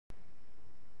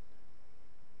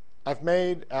I've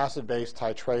made acid-base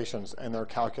titrations and their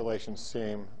calculations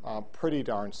seem pretty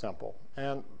darn simple.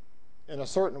 And in a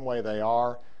certain way they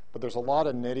are, but there's a lot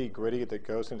of nitty-gritty that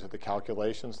goes into the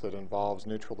calculations that involves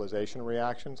neutralization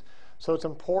reactions. So it's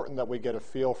important that we get a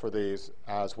feel for these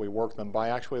as we work them by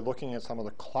actually looking at some of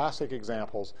the classic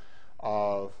examples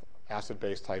of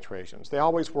acid-base titrations. They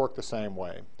always work the same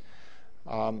way.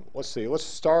 Let's see. Let's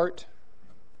start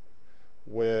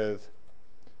with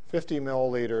 50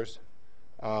 milliliters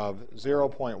of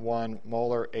 0.1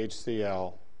 molar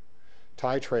HCl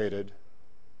titrated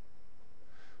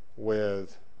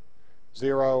with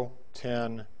 0,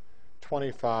 10,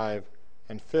 25,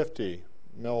 and 50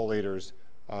 milliliters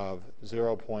of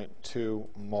 0.2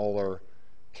 molar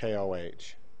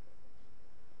KOH.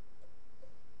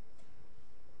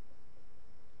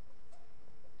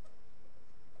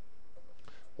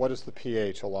 What is the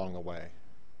pH along the way?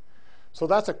 So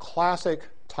that's a classic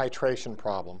titration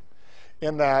problem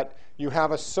in that you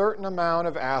have a certain amount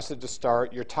of acid to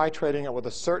start, you're titrating it with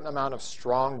a certain amount of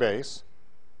strong base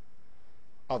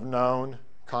of known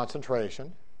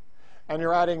concentration, and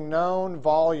you're adding known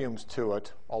volumes to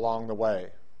it along the way.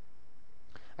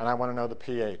 And I want to know the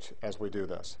pH as we do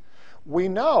this. We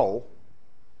know,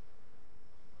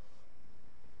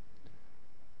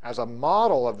 as a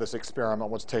model of this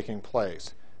experiment, what's taking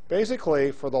place.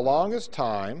 Basically, for the longest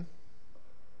time,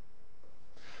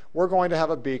 we're going to have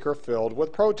a beaker filled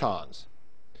with protons.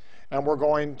 And we're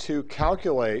going to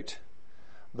calculate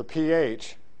the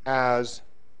pH as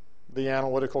the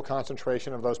analytical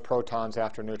concentration of those protons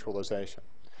after neutralization.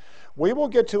 We will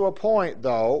get to a point,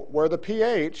 though, where the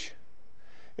pH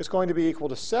is going to be equal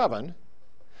to 7,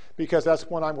 because that's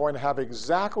when I'm going to have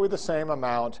exactly the same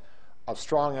amount of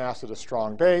strong acid to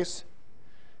strong base,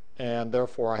 and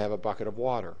therefore I have a bucket of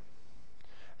water.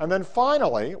 And then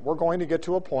finally, we're going to get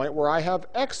to a point where I have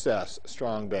excess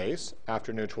strong base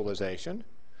after neutralization,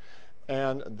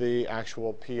 and the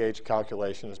actual pH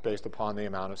calculation is based upon the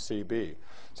amount of CB.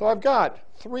 So I've got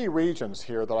 3 regions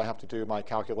here that I have to do my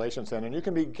calculations in, and you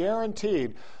can be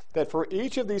guaranteed that for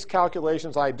each of these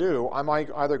calculations I do, I'm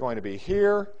either going to be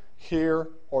here, here,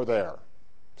 or there.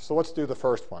 So let's do the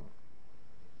first one.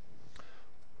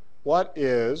 What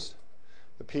is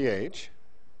the pH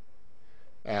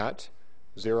at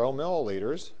 0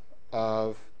 milliliters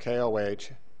of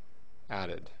KOH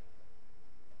added?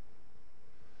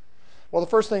 Well, the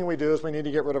first thing we do is we need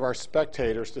to get rid of our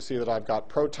spectators to see that I've got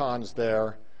protons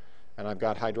there and I've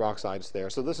got hydroxides there.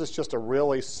 So this is just a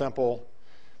really simple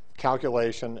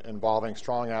calculation involving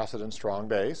strong acid and strong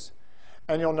base.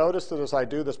 And you'll notice that as I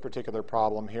do this particular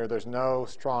problem here, there's no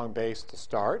strong base to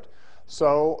start.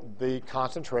 So the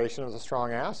concentration of the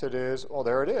strong acid is, well,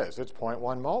 there it is. It's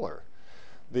 0.1 molar.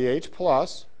 The H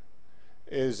plus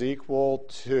is equal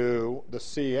to the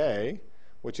Ca,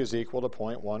 which is equal to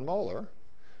 0.1 molar.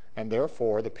 And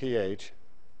therefore, the pH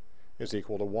is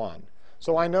equal to 1.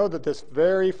 So I know that this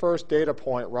very first data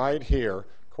point right here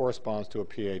corresponds to a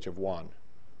pH of 1.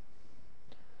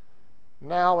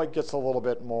 Now it gets a little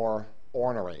bit more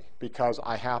ornery because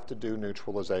I have to do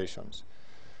neutralizations.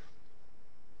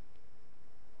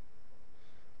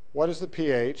 What is the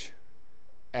pH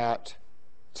at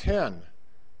 10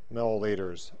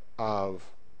 milliliters of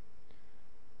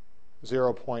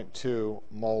 0.2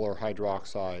 molar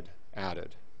hydroxide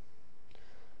added?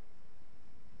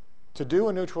 To do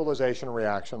a neutralization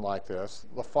reaction like this,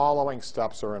 the following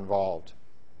steps are involved.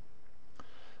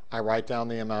 I write down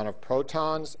the amount of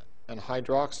protons and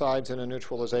hydroxides in a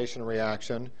neutralization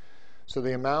reaction. So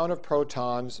the amount of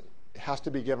protons has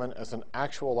to be given as an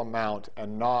actual amount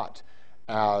and not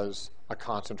as a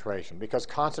concentration, because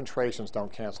concentrations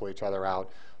don't cancel each other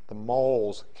out. The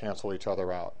moles cancel each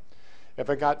other out. If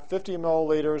I got 50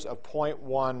 milliliters of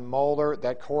 0.1 molar,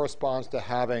 that corresponds to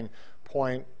having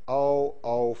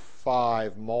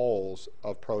 0.005 moles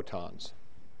of protons,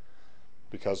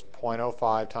 because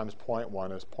 0.05 times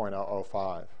 0.1 is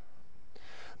 0.005.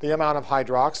 The amount of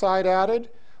hydroxide added,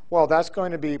 well, that's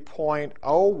going to be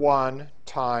 0.01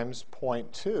 times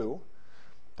 0.2.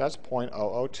 That's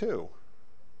 0.002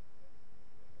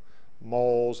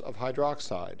 moles of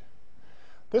hydroxide.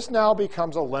 This now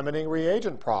becomes a limiting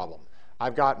reagent problem.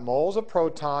 I've got moles of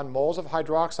proton, moles of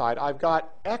hydroxide. I've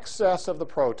got excess of the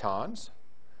protons.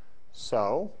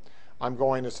 So I'm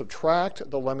going to subtract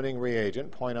the limiting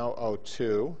reagent,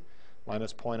 0.002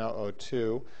 minus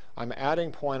 0.002. I'm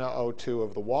adding 0.002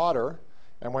 of the water.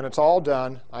 And when it's all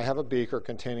done, I have a beaker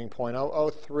containing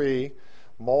 0.003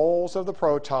 moles of the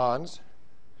protons,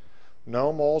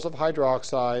 no moles of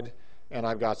hydroxide, and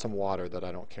I've got some water that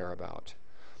I don't care about.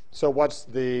 So what's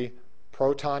the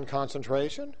proton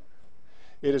concentration?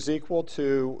 it is equal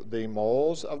to the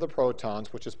moles of the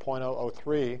protons, which is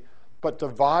 0.003, but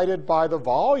divided by the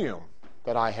volume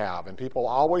that I have. And people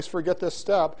always forget this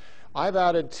step. I've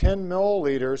added 10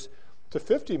 milliliters to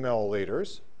 50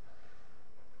 milliliters.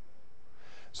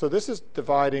 So this is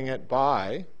dividing it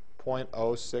by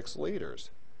 0.06 liters.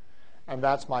 And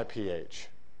that's my pH.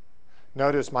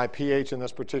 Notice my pH in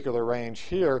this particular range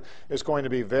here is going to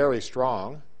be very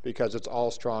strong because it's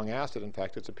all strong acid. In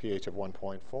fact, it's a pH of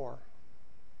 1.4.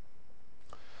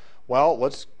 Well,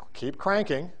 let's keep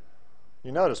cranking.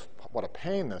 You notice what a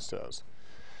pain this is.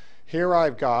 Here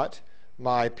I've got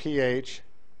my pH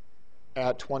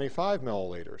at 25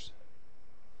 milliliters.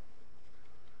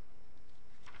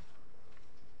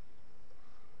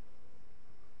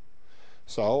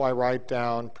 So I write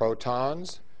down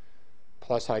protons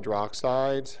plus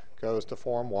hydroxides goes to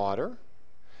form water.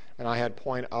 And I had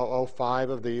 0.005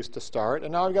 of these to start.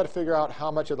 And now I've got to figure out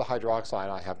how much of the hydroxide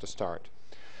I have to start.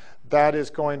 That is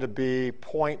going to be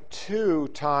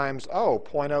 0.2 times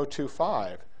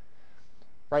 0.025.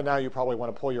 Right now you probably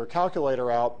want to pull your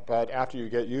calculator out, but after you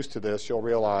get used to this, you'll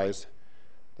realize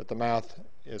that the math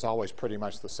is always pretty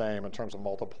much the same in terms of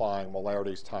multiplying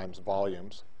molarities times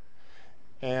volumes.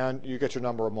 And you get your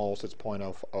number of moles, it's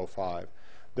 0.005.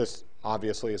 This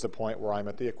obviously is a point where I'm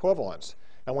at the equivalence.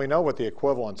 And we know what the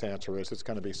equivalence answer is. It's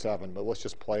going to be 7, but let's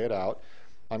just play it out.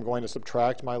 I'm going to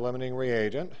subtract my limiting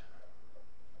reagent,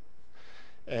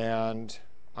 and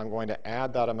I'm going to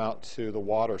add that amount to the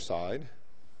water side.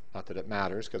 Not that it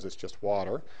matters, because it's just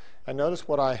water. And notice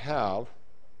what I have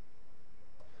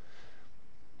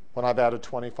when I've added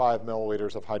 25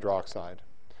 milliliters of hydroxide.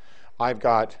 I've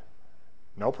got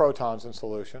no protons in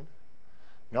solution,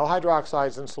 no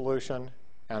hydroxides in solution,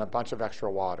 and a bunch of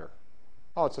extra water.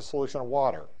 Oh, it's a solution of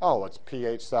water. Oh, it's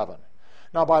pH 7.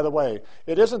 Now, by the way,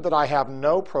 it isn't that I have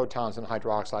no protons and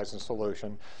hydroxides in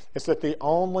solution. It's that the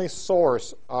only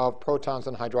source of protons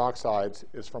and hydroxides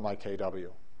is from my Kw.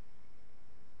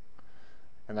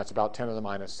 And that's about 10 to the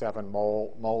minus 7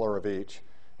 molar of each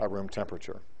at room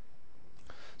temperature.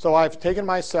 So I've taken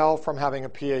myself from having a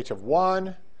pH of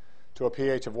 1 to a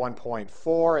pH of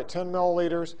 1.4 at 10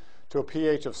 milliliters to a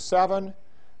pH of 7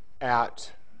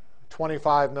 at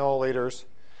 25 milliliters.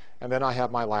 And then I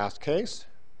have my last case.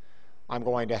 I'm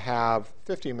going to have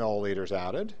 50 milliliters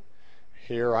added.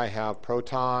 Here I have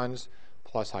protons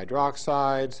plus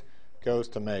hydroxides goes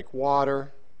to make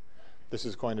water. This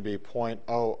is going to be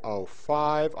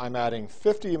 0.005. I'm adding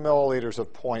 50 milliliters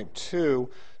of 0.2,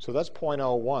 so that's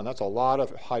 0.01. That's a lot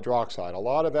of hydroxide, a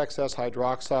lot of excess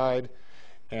hydroxide.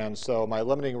 And so my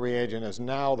limiting reagent is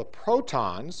now the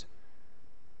protons.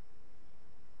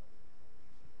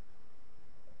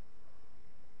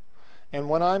 And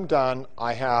when I'm done,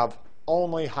 I have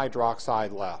only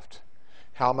hydroxide left.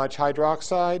 How much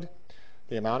hydroxide?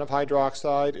 The amount of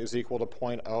hydroxide is equal to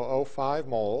 0.005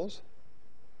 moles.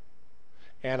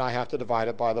 And I have to divide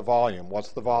it by the volume.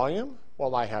 What's the volume?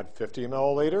 Well, I had 50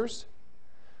 milliliters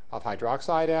of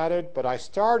hydroxide added, but I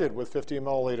started with 50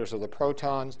 milliliters of the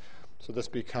protons, so this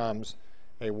becomes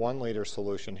a 1 liter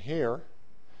solution here.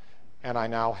 And I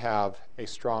now have a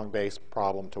strong base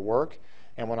problem to work.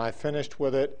 And when I finished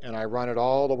with it and I run it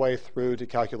all the way through to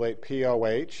calculate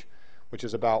pOH, which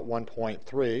is about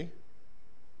 1.3,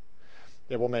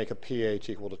 it will make a pH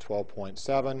equal to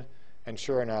 12.7. And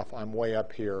sure enough, I'm way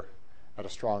up here at a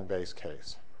strong base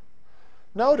case.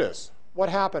 Notice what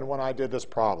happened when I did this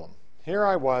problem. Here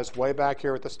I was way back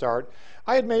here at the start.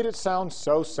 I had made it sound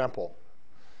so simple.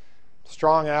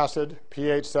 Strong acid,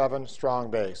 pH 7, strong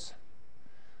base,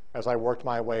 as I worked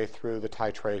my way through the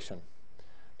titration.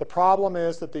 The problem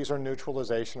is that these are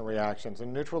neutralization reactions,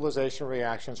 and neutralization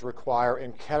reactions require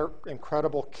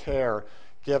incredible care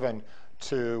given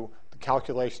to the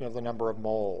calculation of the number of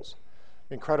moles,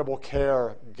 incredible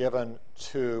care given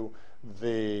to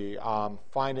the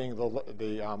finding the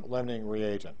limiting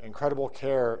reagent, incredible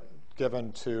care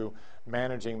given to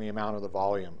managing the amount of the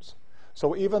volumes.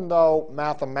 So even though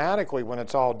mathematically, when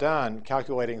it's all done,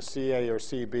 calculating Ca or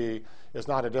Cb is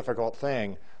not a difficult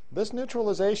thing, this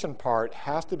neutralization part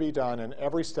has to be done in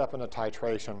every step in a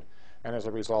titration, and as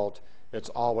a result, it's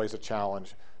always a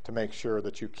challenge to make sure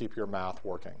that you keep your math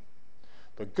working.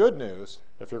 The good news,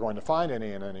 if you're going to find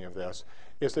any in any of this,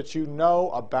 is that you know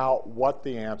about what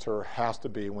the answer has to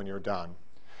be when you're done.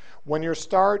 When you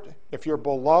start, if you're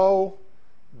below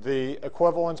the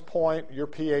equivalence point, your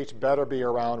pH better be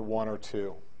around 1 or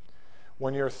 2.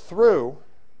 When you're through,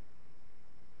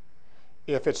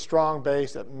 if it's strong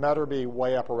base, it better be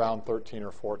way up around 13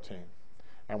 or 14.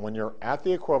 And when you're at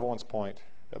the equivalence point,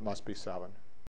 it must be 7.